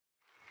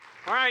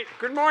All right,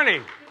 good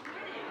morning.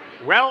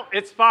 Well,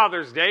 it's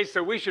Father's Day,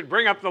 so we should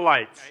bring up the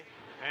lights.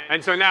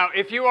 And so now,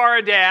 if you are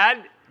a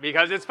dad,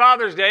 because it's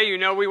Father's Day, you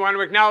know we want to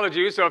acknowledge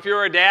you. So if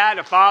you're a dad,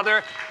 a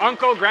father,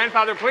 uncle,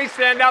 grandfather, please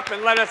stand up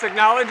and let us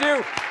acknowledge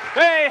you.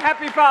 Hey,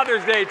 happy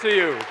Father's Day to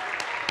you.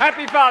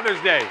 Happy Father's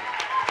Day.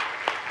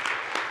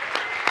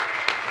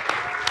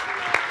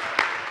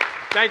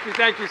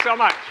 Thank you so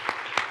much.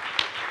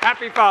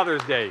 Happy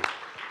Father's Day.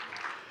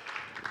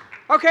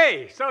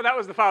 Okay, so that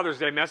was the Father's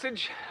Day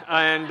message.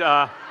 And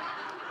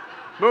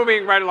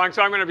moving right along,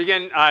 so I'm going to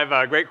begin. I have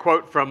a great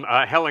quote from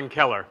Helen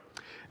Keller.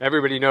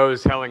 Everybody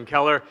knows Helen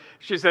Keller.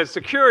 She says,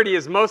 "Security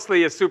is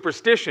mostly a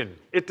superstition.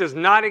 It does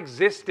not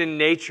exist in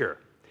nature,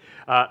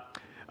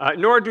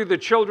 nor do the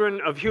children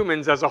of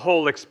humans as a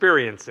whole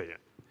experience it.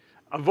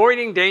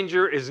 Avoiding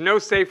danger is no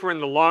safer in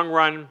the long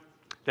run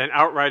than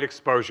outright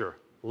exposure.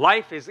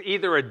 Life is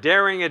either a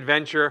daring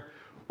adventure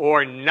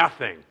or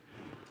nothing."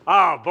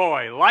 Oh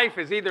boy, life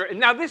is either...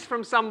 Now this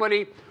from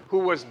somebody who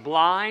was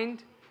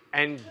blind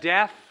and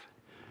deaf,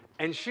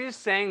 and she's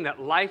saying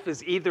that life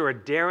is either a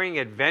daring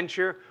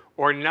adventure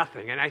or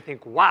nothing. And I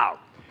think, wow,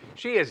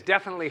 she is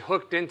definitely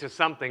hooked into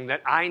something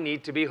that I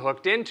need to be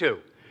hooked into.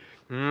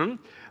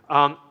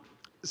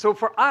 So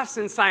for us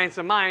in Science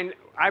of Mind,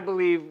 I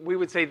believe we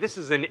would say this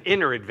is an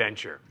inner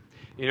adventure.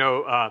 You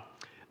know,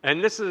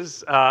 and this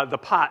is the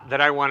pot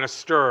that I want to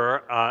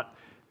stir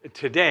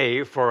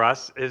today for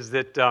us, is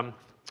that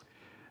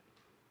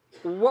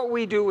what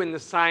we do in the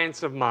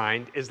Science of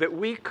Mind is that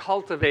we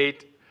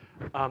cultivate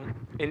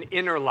an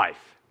inner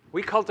life.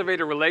 We cultivate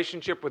a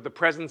relationship with the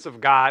presence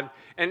of God.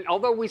 And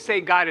although we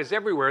say God is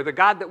everywhere, the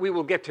God that we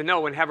will get to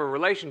know and have a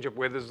relationship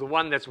with is the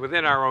one that's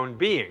within our own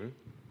being.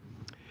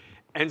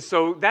 And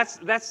so that's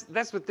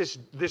what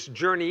this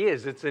journey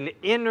is. It's an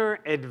inner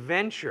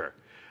adventure.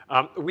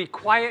 We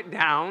quiet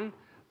down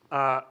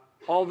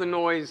all the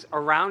noise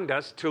around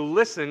us to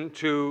listen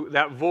to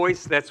that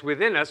voice that's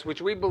within us,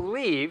 which we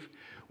believe,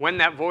 when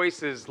that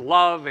voice is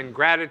love and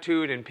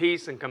gratitude and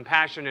peace and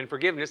compassion and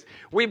forgiveness,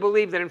 we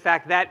believe that, in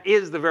fact, that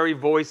is the very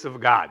voice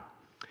of God.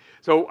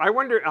 So I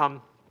wonder,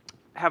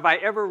 have I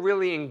ever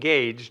really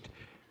engaged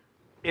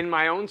in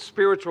my own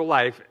spiritual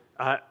life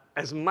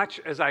as much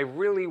as I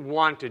really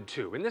wanted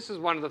to? And this is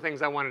one of the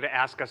things I wanted to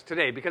ask us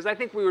today, because I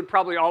think we would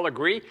probably all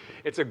agree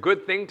it's a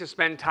good thing to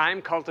spend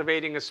time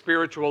cultivating a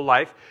spiritual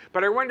life.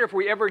 But I wonder if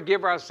we ever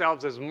give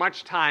ourselves as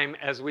much time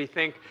as we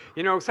think,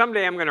 you know,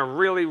 someday I'm going to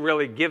really,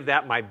 really give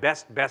that my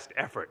best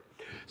effort.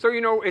 So,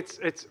 you know, it's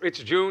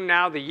June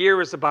now. The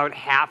year is about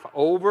half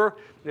over.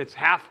 It's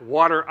half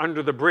water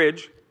under the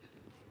bridge.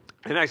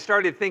 And I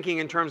started thinking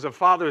in terms of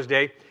Father's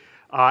Day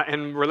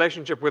and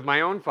relationship with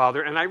my own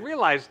father. And I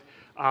realized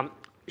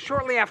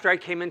shortly after I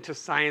came into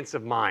Science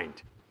of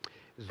Mind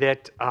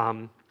that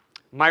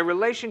my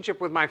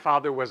relationship with my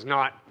father was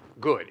not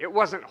good. It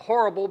wasn't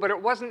horrible, but it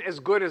wasn't as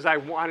good as I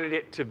wanted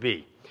it to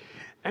be.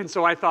 And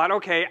so I thought,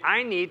 okay,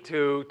 I need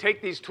to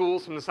take these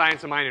tools from the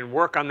Science of Mind and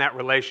work on that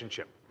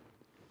relationship.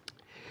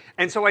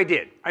 And so I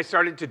did. I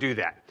started to do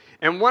that.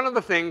 And one of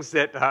the things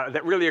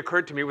that really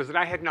occurred to me was that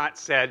I had not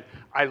said,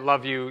 "I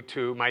love you"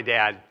 to my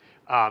dad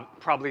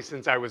probably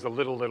since I was a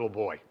little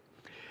boy.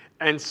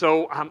 And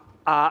so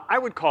I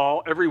would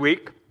call every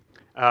week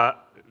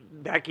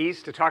back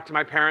east to talk to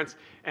my parents,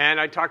 and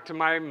I'd talk to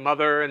my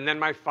mother, and then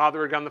my father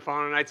would get on the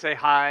phone, and I'd say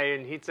hi,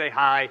 and he'd say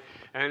hi,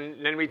 and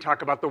then we'd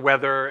talk about the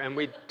weather, and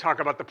we'd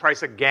talk about the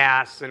price of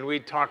gas, and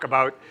we'd talk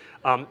about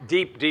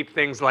deep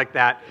things like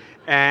that.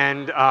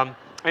 And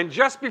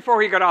just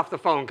before he got off the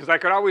phone, because I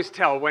could always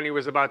tell when he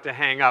was about to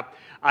hang up,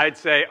 I'd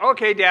say,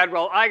 "Okay, Dad,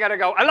 well, I gotta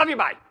go. I love you,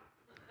 bye.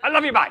 I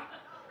love you, bye."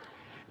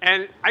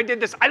 And I did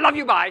this, "I love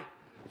you, bye,"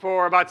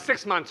 for about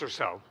 6 months or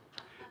so.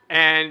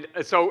 And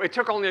so it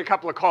took only a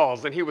couple of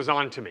calls, and he was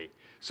on to me.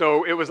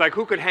 So it was like,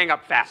 who could hang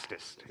up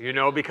fastest, you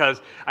know,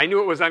 because I knew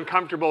it was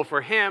uncomfortable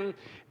for him,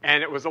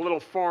 and it was a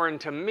little foreign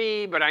to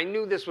me, but I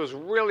knew this was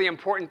really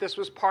important. This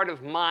was part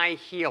of my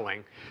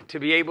healing, to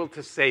be able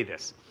to say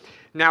this.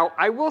 Now,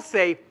 I will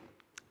say,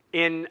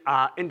 in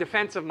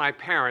defense of my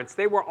parents,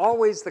 they were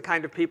always the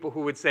kind of people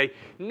who would say,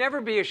 never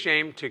be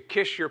ashamed to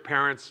kiss your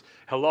parents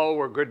hello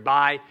or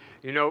goodbye,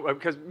 you know,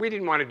 because we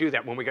didn't want to do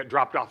that when we got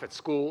dropped off at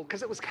school,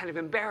 because it was kind of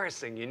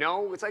embarrassing, you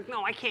know. It's like,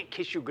 no, I can't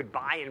kiss you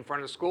goodbye in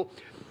front of school.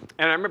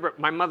 And I remember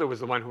my mother was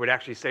the one who would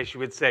actually say, she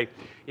would say,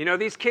 you know,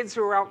 these kids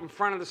who are out in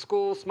front of the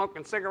school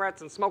smoking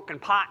cigarettes and smoking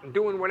pot and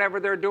doing whatever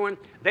they're doing,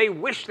 they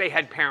wish they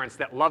had parents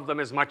that love them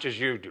as much as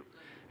you do.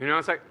 You know,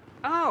 it's like,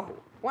 oh,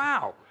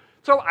 wow.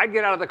 So I'd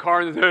get out of the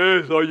car and say,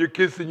 "Hey, so you're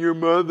kissing your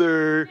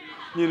mother,"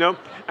 you know?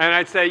 And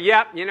I'd say,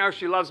 "Yeah, you know,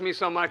 she loves me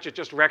so much, it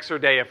just wrecks her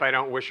day if I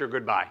don't wish her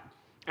goodbye."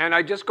 And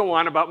I just go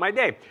on about my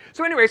day.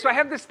 So anyway, so I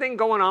have this thing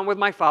going on with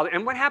my father.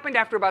 And what happened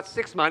after about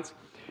 6 months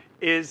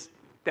is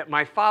that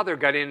my father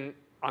got in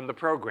on the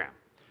program.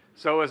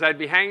 So as I'd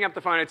be hanging up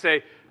the phone, I'd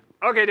say,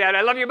 "Okay, Dad,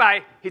 I love you,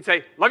 bye." He'd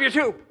say, "Love you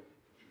too."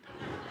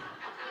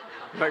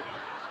 Like,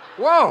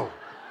 whoa,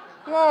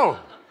 whoa.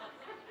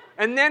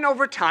 And then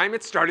over time,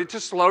 it started to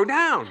slow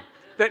down.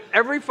 That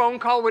every phone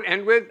call would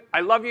end with,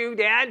 "I love you,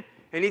 Dad."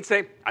 And he'd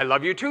say, "I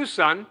love you too,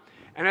 son."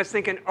 And I was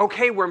thinking,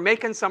 okay, we're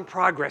making some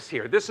progress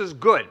here. This is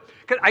good.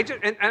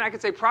 And I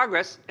could say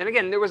progress, and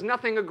again, there was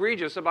nothing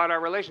egregious about our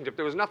relationship.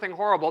 There was nothing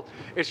horrible.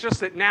 It's just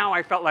that now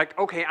I felt like,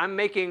 okay, I'm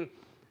making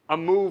a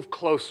move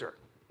closer.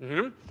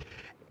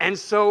 And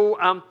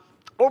so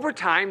over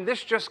time,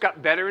 this just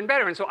got better and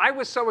better. And so I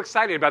was so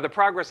excited by the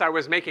progress I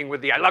was making with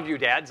the I love you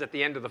dads at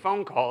the end of the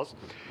phone calls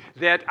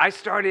that I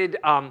started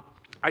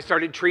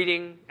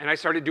treating, and I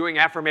started doing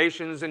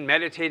affirmations and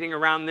meditating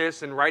around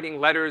this and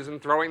writing letters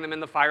and throwing them in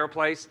the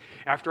fireplace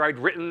after I'd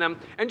written them,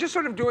 and just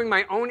sort of doing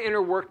my own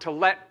inner work to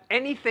let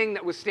anything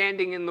that was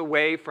standing in the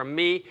way from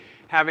me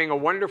having a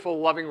wonderful,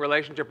 loving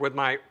relationship with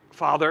my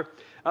father,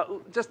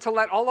 just to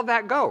let all of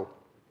that go.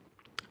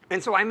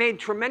 And so I made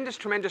tremendous,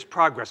 tremendous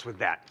progress with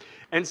that.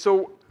 And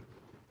so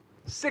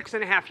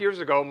 6.5 years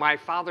ago, my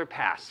father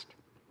passed.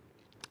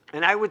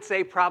 And I would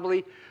say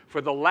probably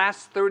for the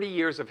last 30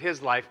 years of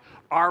his life,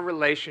 our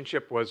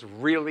relationship was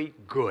really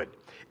good.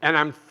 And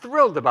I'm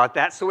thrilled about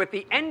that. So at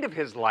the end of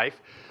his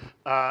life,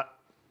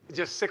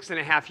 just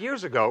 6.5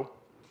 years ago,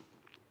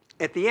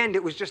 at the end,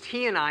 it was just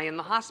he and I in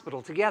the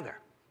hospital together.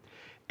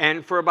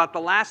 And for about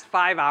the last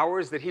 5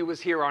 hours that he was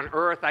here on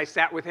earth, I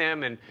sat with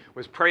him and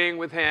was praying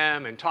with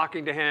him and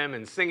talking to him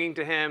and singing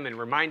to him and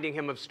reminding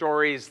him of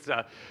stories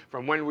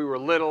from when we were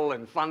little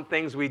and fun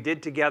things we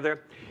did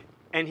together.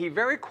 And he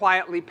very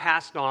quietly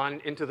passed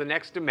on into the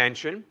next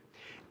dimension,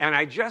 and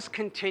I just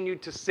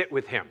continued to sit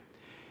with him.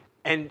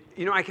 And,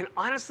 you know, I can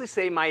honestly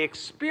say my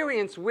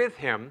experience with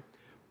him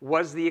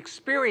was the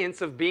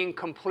experience of being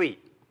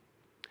complete.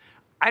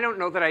 I don't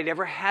know that I'd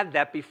ever had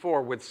that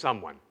before with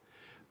someone.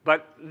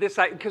 But this,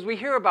 because we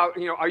hear about,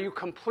 you know, are you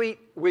complete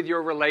with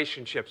your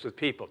relationships with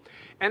people?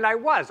 And I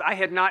was. I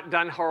had not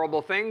done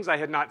horrible things. I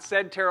had not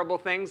said terrible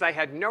things. I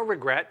had no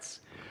regrets.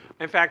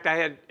 In fact, I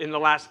had, in the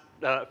last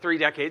 3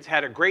 decades,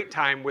 had a great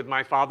time with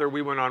my father.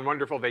 We went on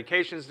wonderful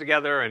vacations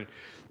together and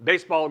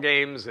baseball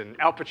games and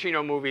Al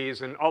Pacino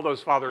movies and all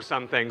those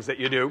father-son things that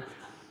you do.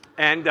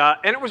 And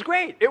it was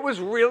great. It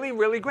was really,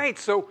 really great.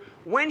 So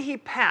when he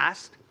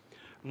passed,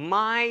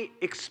 my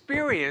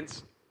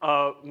experience,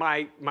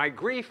 my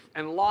grief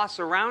and loss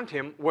around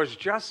him was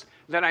just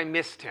that I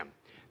missed him.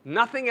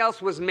 Nothing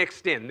else was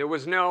mixed in. There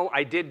was no,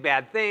 I did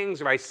bad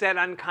things, or I said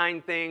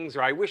unkind things,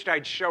 or I wished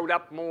I'd showed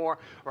up more,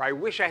 or I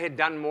wish I had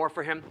done more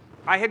for him.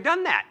 I had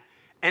done that.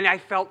 And I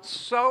felt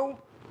so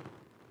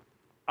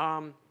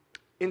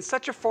in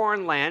such a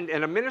foreign land.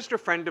 And a minister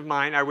friend of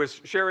mine, I was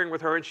sharing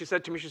with her, and she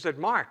said to me, she said,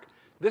 Mark,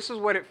 this is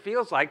what it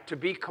feels like to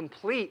be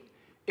complete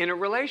in a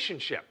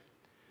relationship.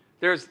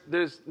 There's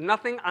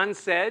nothing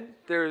unsaid.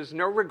 There's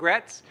no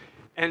regrets.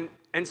 And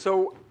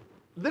so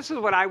this is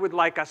what I would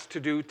like us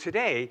to do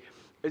today,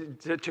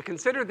 to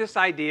consider this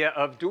idea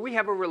of, do we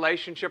have a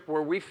relationship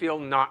where we feel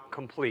not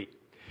complete?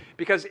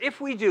 Because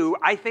if we do,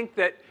 I think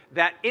that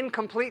that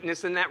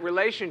incompleteness in that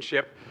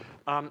relationship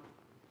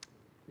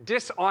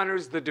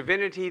dishonors the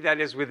divinity that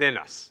is within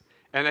us.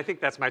 And I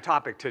think that's my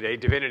topic today,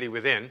 divinity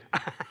within.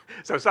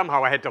 So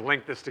somehow I had to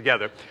link this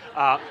together.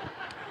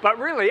 But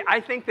really,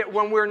 I think that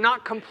when we're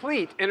not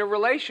complete in a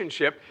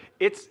relationship,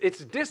 it's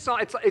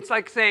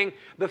like saying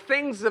the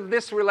things of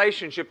this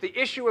relationship, the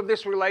issue of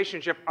this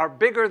relationship are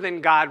bigger than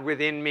God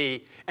within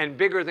me and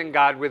bigger than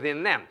God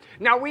within them.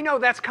 Now, we know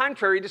that's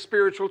contrary to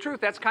spiritual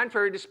truth. That's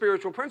contrary to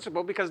spiritual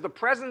principle, because the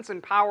presence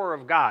and power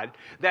of God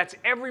that's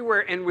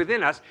everywhere and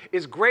within us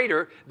is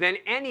greater than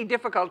any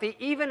difficulty,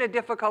 even a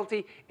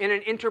difficulty in an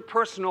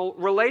interpersonal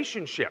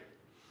relationship.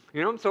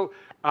 You know, so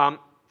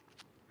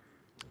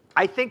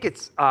I think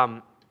it's...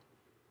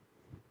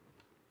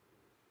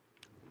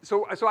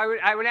 So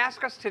I would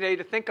ask us today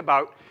to think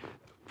about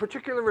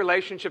particular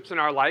relationships in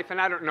our life, and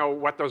I don't know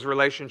what those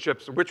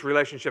relationships, which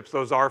relationships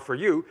those are for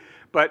you,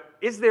 but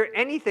is there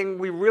anything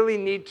we really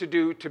need to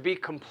do to be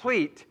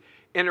complete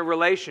in a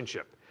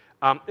relationship?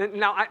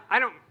 Now, I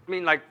don't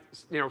mean like,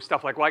 you know,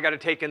 stuff like, well, I got to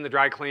take in the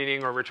dry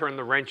cleaning or return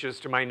the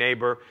wrenches to my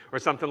neighbor or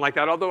something like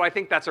that, although I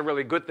think that's a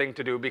really good thing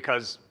to do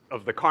because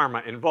of the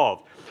karma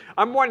involved.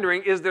 I'm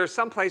wondering, is there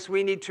someplace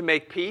we need to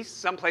make peace,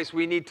 someplace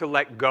we need to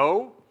let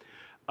go?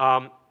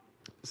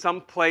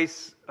 Some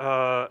place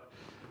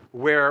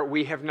where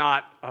we have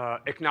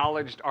not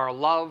acknowledged our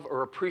love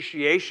or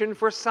appreciation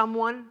for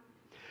someone,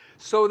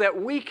 so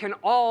that we can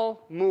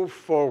all move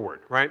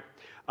forward, right?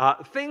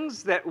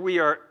 Things that we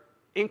are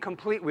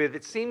incomplete with,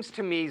 it seems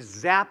to me,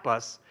 zap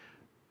us.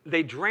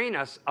 They drain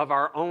us of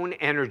our own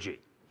energy.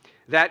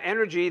 That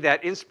energy,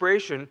 that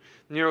inspiration,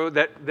 you know,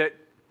 that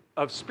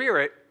of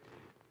spirit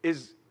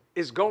is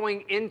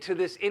going into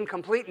this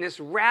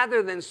incompleteness,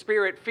 rather than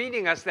spirit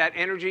feeding us that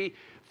energy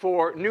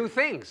for new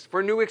things,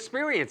 for new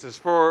experiences,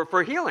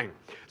 for healing.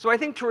 So I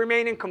think to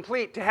remain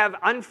incomplete, to have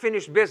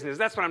unfinished business,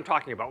 that's what I'm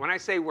talking about. When I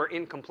say we're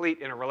incomplete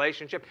in a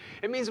relationship,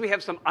 it means we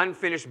have some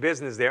unfinished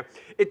business there.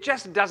 It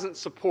just doesn't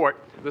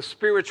support the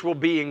spiritual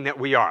being that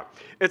we are.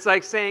 It's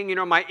like saying, you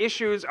know, my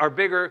issues are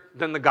bigger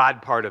than the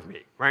God part of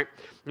me, right?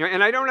 You know,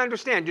 and I don't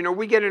understand. You know,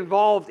 we get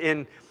involved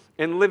in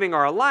living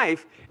our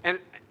life, and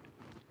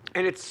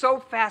it's so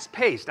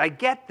fast-paced. I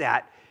get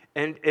that,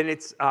 and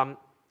it's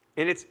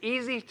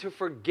easy to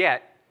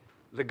forget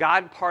the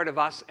God part of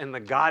us and the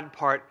God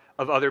part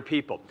of other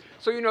people.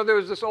 So, you know, there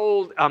was this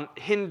old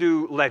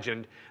Hindu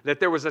legend that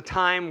there was a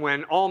time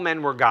when all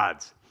men were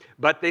gods,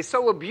 but they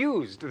so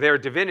abused their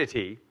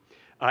divinity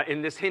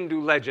in this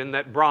Hindu legend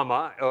that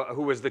Brahma,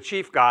 who was the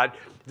chief god,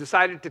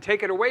 decided to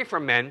take it away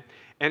from men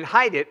and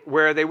hide it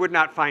where they would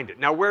not find it.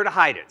 Now, where to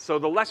hide it? So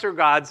the lesser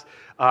gods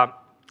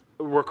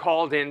were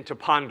called in to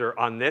ponder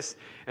on this,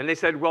 and they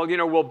said, well, you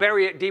know, we'll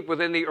bury it deep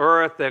within the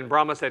earth. And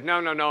Brahma said,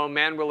 no, no, no,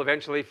 man will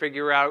eventually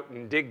figure out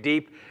and dig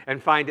deep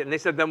and find it. And they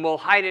said, then we'll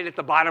hide it at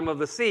the bottom of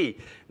the sea.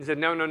 He said,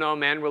 no, no, no,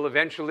 man will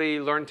eventually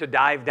learn to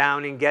dive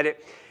down and get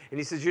it. And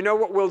he says, you know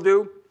what we'll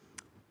do?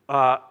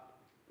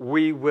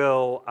 We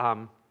will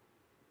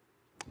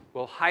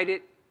we'll hide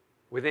it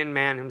within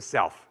man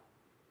himself,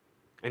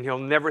 and he'll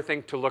never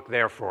think to look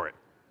there for it.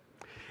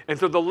 And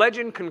so the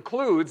legend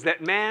concludes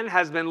that man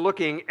has been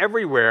looking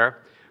everywhere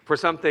for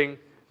something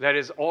that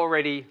is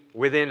already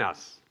within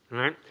us,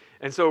 right?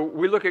 And so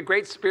we look at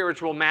great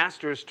spiritual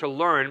masters to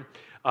learn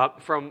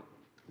from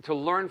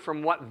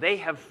what they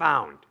have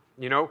found,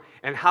 you know,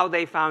 and how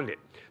they found it.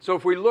 So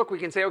if we look, we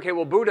can say, okay,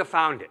 well, Buddha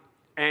found it,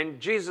 and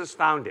Jesus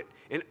found it,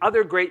 and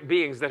other great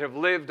beings that have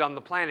lived on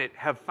the planet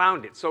have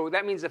found it. So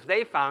that means if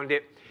they found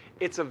it,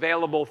 it's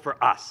available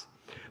for us.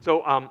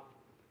 So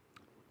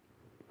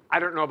I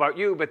don't know about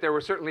you, but there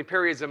were certainly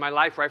periods in my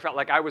life where I felt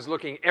like I was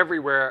looking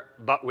everywhere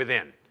but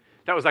within.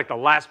 That was like the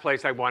last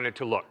place I wanted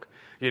to look.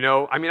 You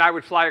know, I mean, I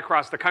would fly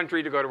across the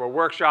country to go to a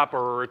workshop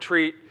or a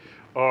retreat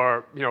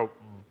or, you know,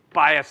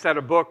 buy a set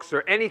of books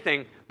or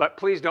anything, but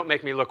please don't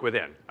make me look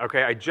within,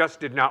 okay? I just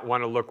did not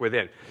want to look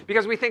within.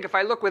 Because we think if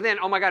I look within,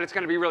 oh my God, it's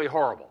going to be really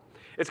horrible.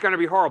 It's going to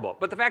be horrible.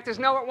 But the fact is,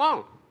 no, it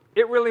won't.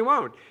 It really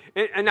won't.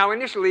 And now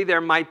initially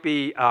there might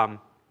be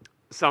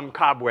some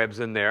cobwebs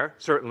in there,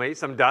 certainly,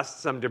 some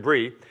dust, some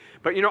debris.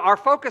 But you know, our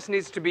focus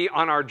needs to be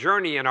on our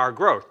journey and our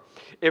growth.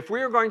 If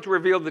we are going to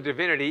reveal the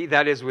divinity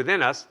that is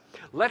within us,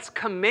 let's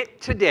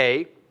commit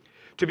today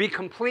to be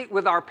complete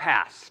with our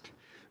past,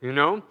 you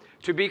know,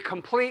 to be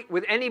complete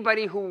with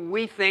anybody who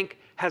we think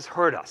has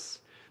hurt us,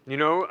 you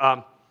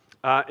know,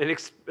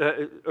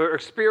 or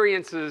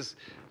experiences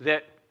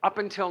that up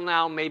until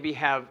now maybe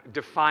have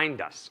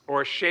defined us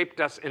or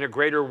shaped us in a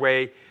greater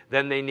way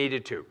than they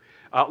needed to.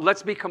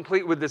 Let's be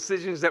complete with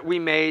decisions that we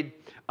made.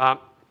 What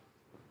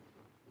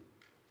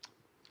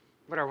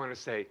do I want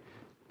to say?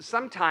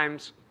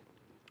 Sometimes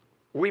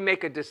we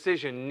make a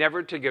decision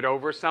never to get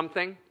over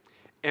something,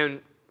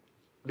 and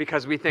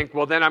because we think,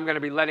 well, then I'm going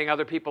to be letting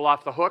other people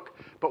off the hook.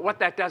 But what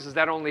that does is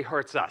that only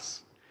hurts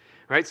us,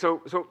 right?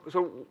 So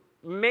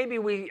maybe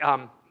we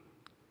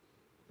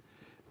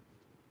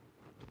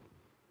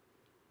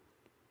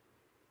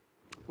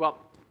well,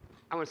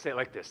 I want to say it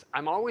like this.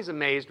 I'm always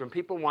amazed when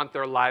people want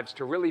their lives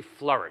to really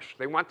flourish.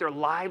 They want their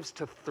lives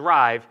to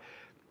thrive,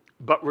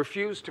 but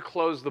refuse to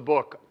close the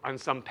book on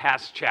some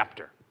past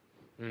chapter.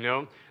 You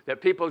know, that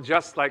people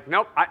just like,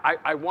 nope,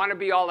 I want to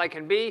be all I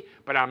can be,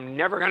 but I'm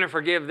never going to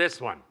forgive this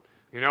one.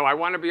 You know, I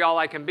want to be all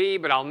I can be,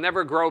 but I'll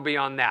never grow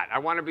beyond that. I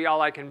want to be all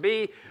I can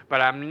be,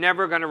 but I'm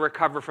never going to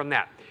recover from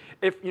that.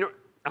 If, you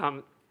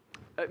know,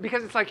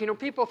 because it's like, you know,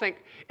 people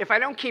think, if I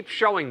don't keep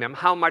showing them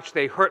how much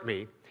they hurt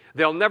me,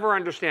 they'll never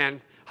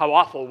understand how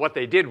awful what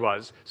they did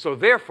was, so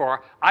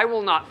therefore, I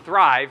will not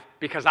thrive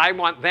because I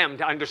want them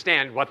to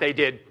understand what they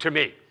did to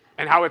me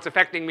and how it's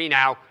affecting me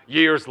now,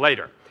 years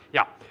later.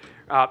 Yeah.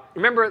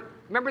 Remember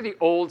the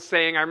old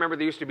saying? I remember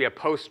there used to be a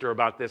poster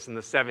about this in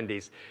the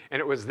 70s, and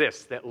it was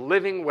this, that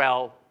living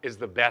well is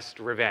the best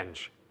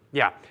revenge.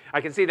 Yeah,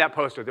 I can see that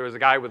poster. There was a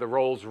guy with a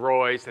Rolls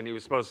Royce, and he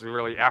was supposed to be a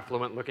really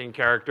affluent-looking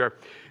character.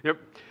 You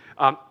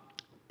know,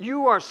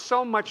 you are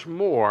so much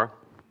more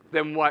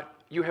than what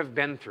you have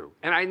been through.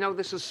 And I know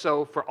this is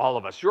so for all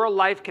of us. Your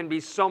life can be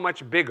so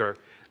much bigger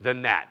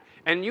than that.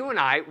 And you and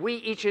I, we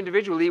each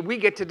individually, we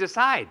get to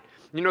decide.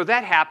 You know,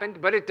 that happened,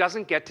 but it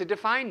doesn't get to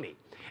define me.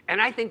 And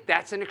I think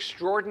that's an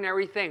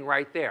extraordinary thing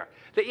right there.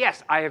 That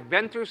yes, I have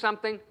been through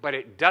something, but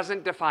it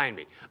doesn't define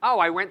me. Oh,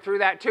 I went through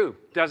that too.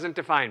 Doesn't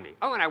define me.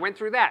 Oh, and I went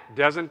through that.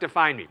 Doesn't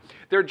define me.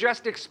 They're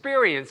just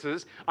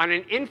experiences on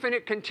an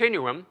infinite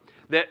continuum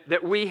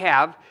that we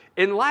have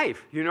in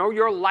life. You know,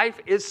 your life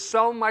is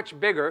so much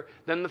bigger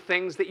than the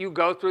things that you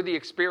go through, the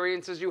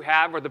experiences you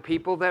have, or the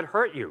people that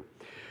hurt you.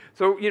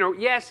 So, you know,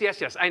 yes,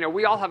 I know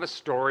we all have a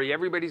story.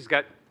 Everybody's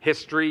got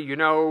history. You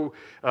know,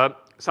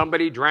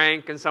 somebody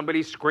drank and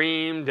somebody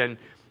screamed, and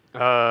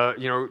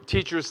you know,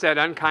 teachers said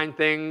unkind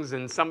things,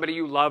 and somebody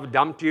you loved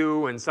dumped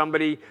you, and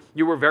somebody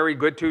you were very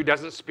good to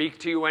doesn't speak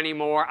to you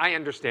anymore. I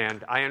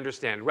understand.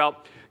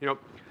 Well, you know,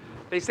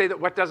 they say that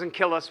what doesn't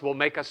kill us will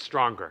make us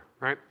stronger,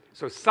 right?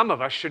 So some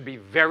of us should be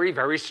very,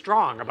 very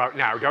strong about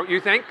now, don't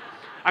you think?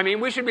 I mean,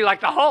 we should be like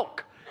the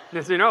Hulk.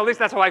 You know, at least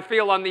that's how I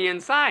feel on the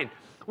inside.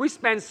 We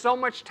spend so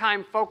much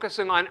time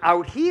focusing on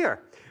out here,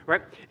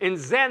 right? In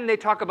Zen, they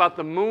talk about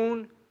the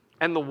moon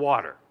and the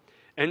water.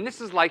 And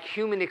this is like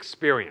human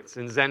experience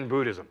in Zen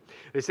Buddhism.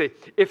 They say,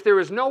 if there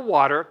is no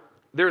water,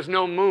 there's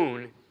no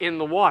moon in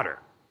the water,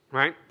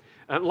 right?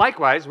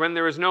 Likewise, when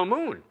there is no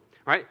moon,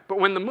 right? But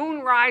when the moon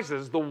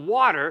rises, the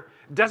water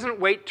doesn't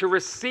wait to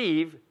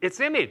receive its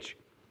image.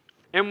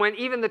 And when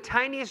even the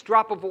tiniest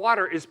drop of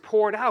water is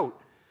poured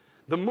out,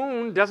 the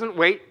moon doesn't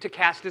wait to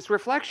cast its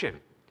reflection.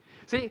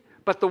 See,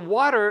 but the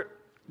water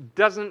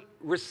doesn't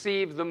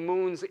receive the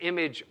moon's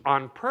image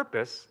on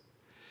purpose.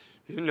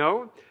 You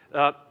know,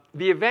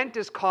 the event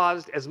is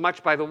caused as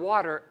much by the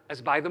water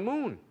as by the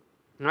moon,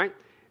 right?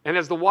 And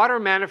as the water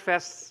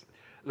manifests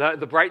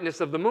the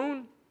brightness of the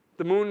moon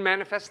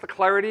manifests the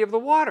clarity of the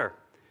water,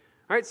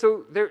 right?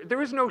 So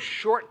there is no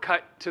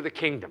shortcut to the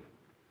kingdom,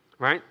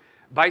 right?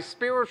 By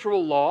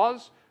spiritual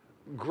laws,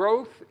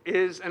 growth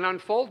is an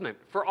unfoldment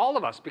for all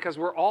of us because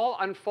we're all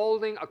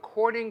unfolding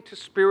according to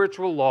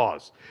spiritual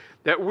laws,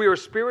 that we are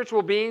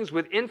spiritual beings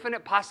with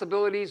infinite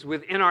possibilities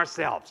within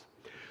ourselves.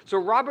 So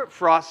Robert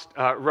Frost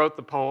wrote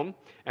the poem,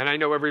 and I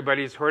know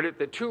everybody's heard it,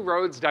 that two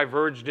roads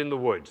diverged in the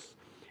woods.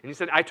 And he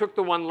said, I took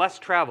the one less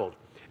traveled,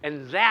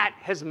 and that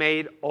has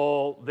made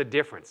all the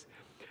difference.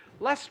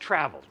 Less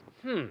traveled.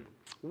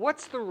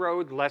 What's the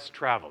road less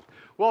traveled?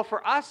 Well,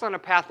 for us on a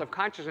path of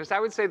consciousness, I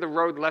would say the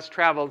road less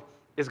traveled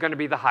is going to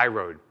be the high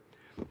road.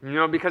 You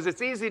know, because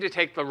it's easy to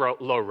take the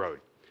low road.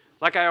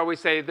 Like I always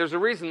say, there's a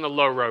reason the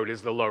low road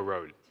is the low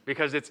road,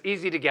 because it's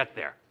easy to get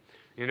there.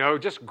 You know,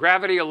 just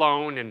gravity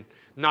alone and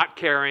not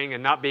caring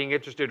and not being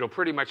interested will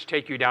pretty much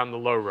take you down the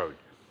low road.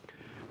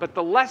 But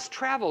the less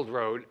traveled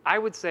road, I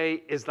would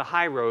say, is the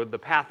high road, the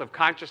path of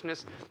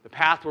consciousness, the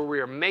path where we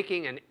are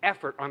making an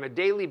effort on a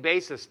daily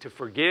basis to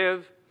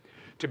forgive,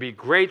 to be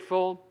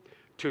grateful,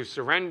 to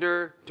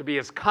surrender, to be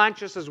as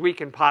conscious as we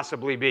can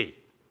possibly be.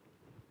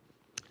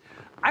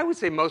 I would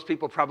say most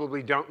people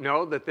probably don't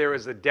know that there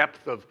is a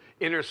depth of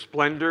inner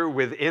splendor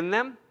within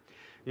them.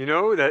 You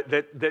know,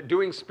 that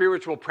doing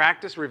spiritual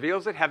practice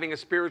reveals it. Having a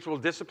spiritual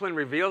discipline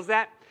reveals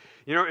that.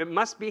 You know, it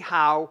must be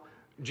how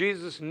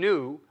Jesus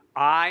knew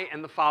I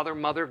and the Father,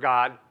 Mother,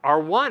 God are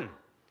one,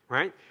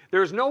 right?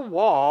 There's no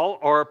wall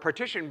or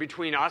partition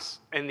between us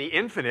and the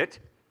infinite.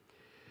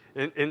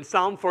 In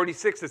Psalm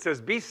 46, it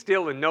says, be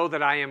still and know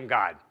that I am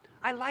God.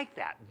 I like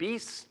that. Be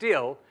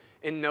still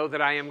and know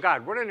that I am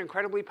God. What an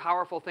incredibly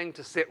powerful thing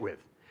to sit with.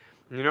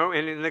 You know,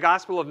 and in the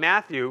Gospel of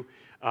Matthew,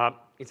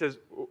 it says,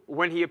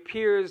 when he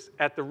appears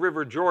at the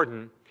river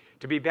Jordan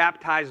to be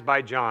baptized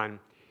by John,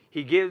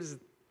 he gives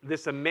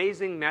this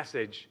amazing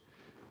message.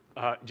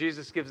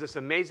 Jesus gives this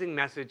amazing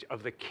message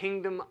of the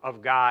kingdom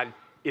of God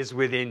is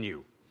within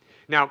you.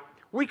 Now,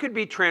 we could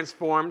be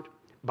transformed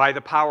by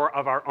the power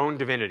of our own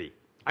divinity.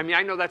 I mean,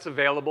 I know that's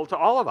available to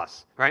all of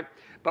us, right?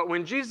 But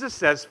when Jesus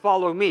says,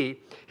 follow me,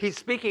 he's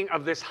speaking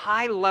of this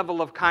high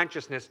level of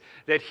consciousness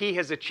that he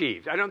has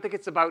achieved. I don't think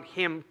it's about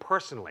him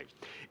personally.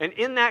 And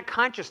in that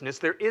consciousness,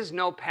 there is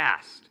no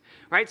past,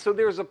 right? So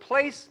there's a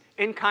place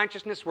in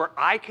consciousness where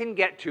I can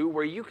get to,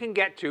 where you can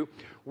get to,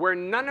 where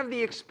none of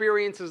the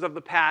experiences of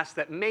the past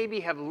that maybe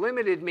have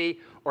limited me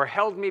or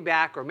held me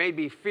back or made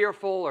me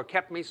fearful or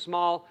kept me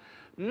small,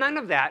 none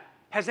of that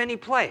has any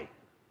play.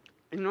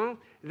 You know,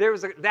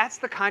 that's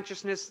the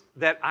consciousness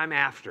that I'm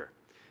after.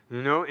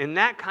 You know, in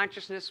that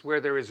consciousness where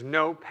there is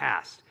no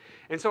past.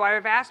 And so I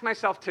have asked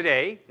myself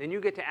today, and you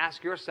get to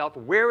ask yourself,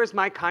 where is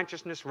my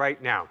consciousness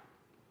right now?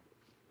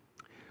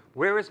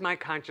 Where is my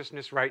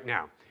consciousness right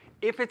now?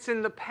 If it's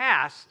in the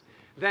past,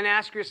 then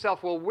ask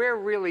yourself, well, where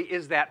really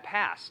is that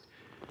past?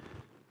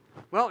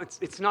 Well,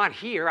 it's not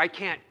here. I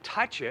can't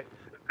touch it.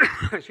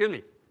 Excuse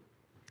me.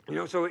 You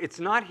know, so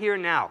it's not here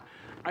now.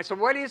 So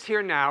what is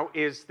here now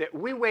is that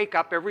we wake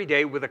up every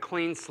day with a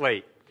clean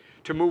slate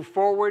to move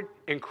forward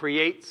and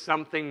create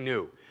something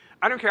new.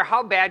 I don't care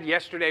how bad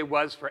yesterday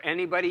was for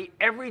anybody.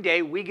 Every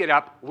day we get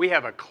up, we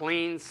have a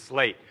clean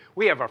slate.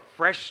 We have a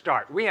fresh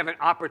start. We have an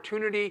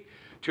opportunity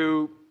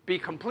to be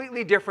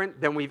completely different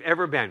than we've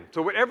ever been.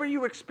 So whatever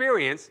you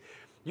experience,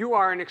 you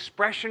are an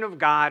expression of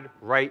God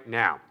right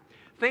now.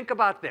 Think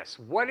about this.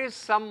 What is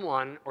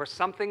someone or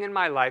something in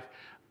my life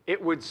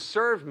it would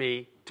serve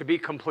me to be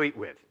complete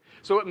with?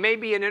 So it may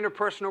be an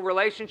interpersonal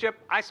relationship.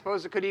 I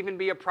suppose it could even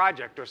be a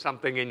project or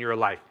something in your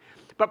life.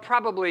 But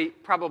probably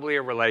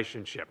a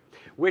relationship,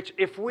 which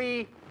if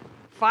we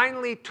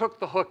finally took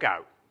the hook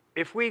out,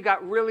 if we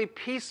got really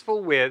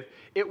peaceful with,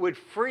 it would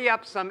free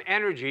up some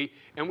energy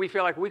and we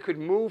feel like we could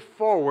move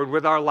forward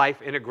with our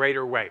life in a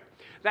greater way.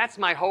 That's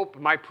my hope,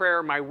 my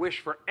prayer, my wish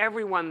for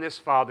everyone this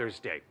Father's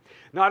Day.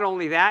 Not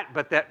only that,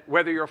 but that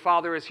whether your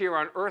father is here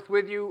on earth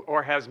with you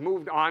or has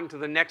moved on to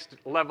the next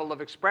level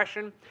of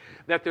expression,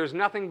 that there's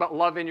nothing but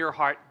love in your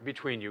heart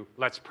between you.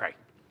 Let's pray.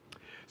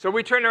 So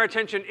we turn our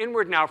attention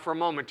inward now for a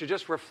moment to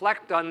just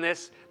reflect on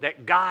this,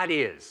 that God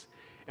is.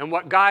 And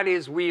what God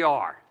is, we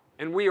are.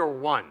 And we are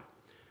one.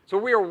 So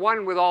we are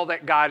one with all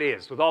that God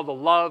is, with all the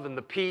love and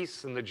the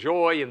peace and the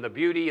joy and the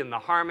beauty and the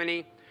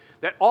harmony,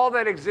 that all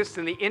that exists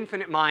in the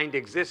infinite mind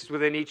exists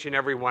within each and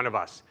every one of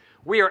us.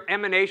 We are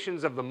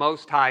emanations of the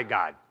Most High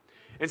God.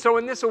 And so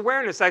in this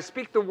awareness, I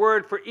speak the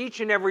word for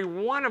each and every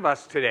one of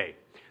us today,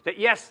 that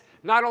yes,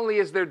 not only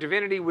is there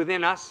divinity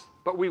within us,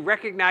 but we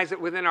recognize it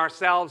within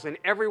ourselves and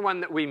everyone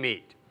that we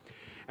meet.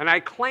 And I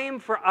claim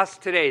for us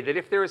today that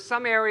if there is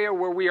some area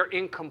where we are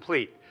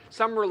incomplete,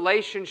 some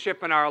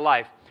relationship in our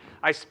life,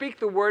 I speak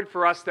the word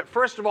for us that,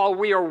 first of all,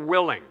 we are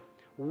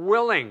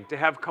willing to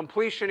have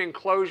completion and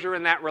closure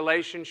in that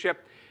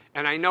relationship,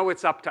 and I know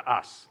it's up to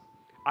us.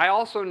 I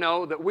also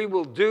know that we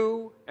will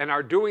do and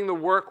are doing the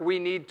work we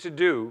need to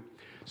do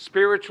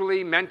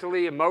spiritually,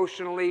 mentally,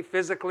 emotionally,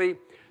 physically,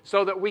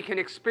 so that we can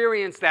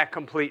experience that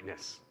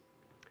completeness.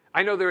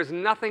 I know there is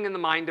nothing in the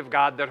mind of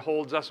God that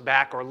holds us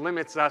back or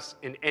limits us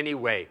in any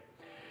way.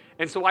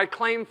 And so I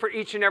claim for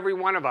each and every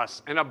one of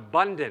us an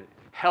abundant,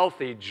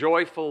 healthy,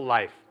 joyful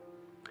life.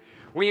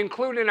 We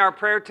include in our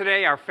prayer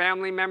today our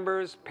family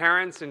members,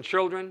 parents, and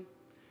children.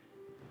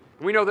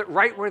 We know that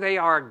right where they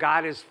are,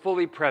 God is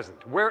fully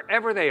present,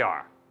 wherever they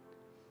are.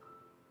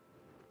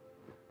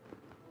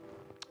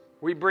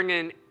 We bring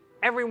in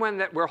everyone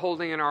that we're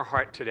holding in our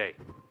heart today.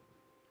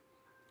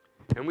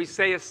 And we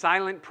say a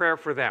silent prayer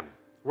for them,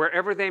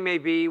 wherever they may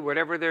be,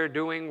 whatever they're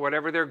doing,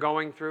 whatever they're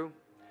going through.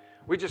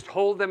 We just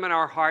hold them in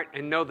our heart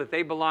and know that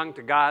they belong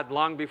to God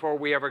long before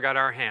we ever got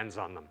our hands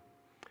on them.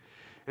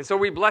 And so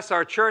we bless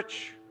our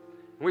church.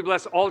 We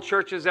bless all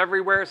churches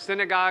everywhere,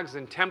 synagogues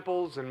and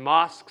temples and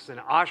mosques and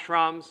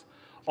ashrams,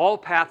 all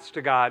paths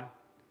to God.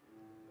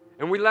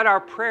 And we let our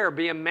prayer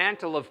be a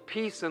mantle of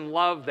peace and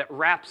love that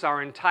wraps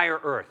our entire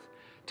earth,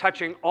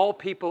 touching all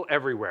people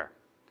everywhere.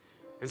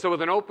 And so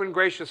with an open,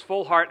 gracious,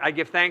 full heart, I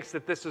give thanks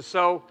that this is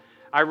so.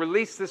 I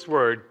release this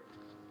word,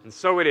 and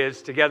so it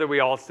is. Together we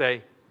all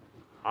say,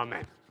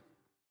 Amen.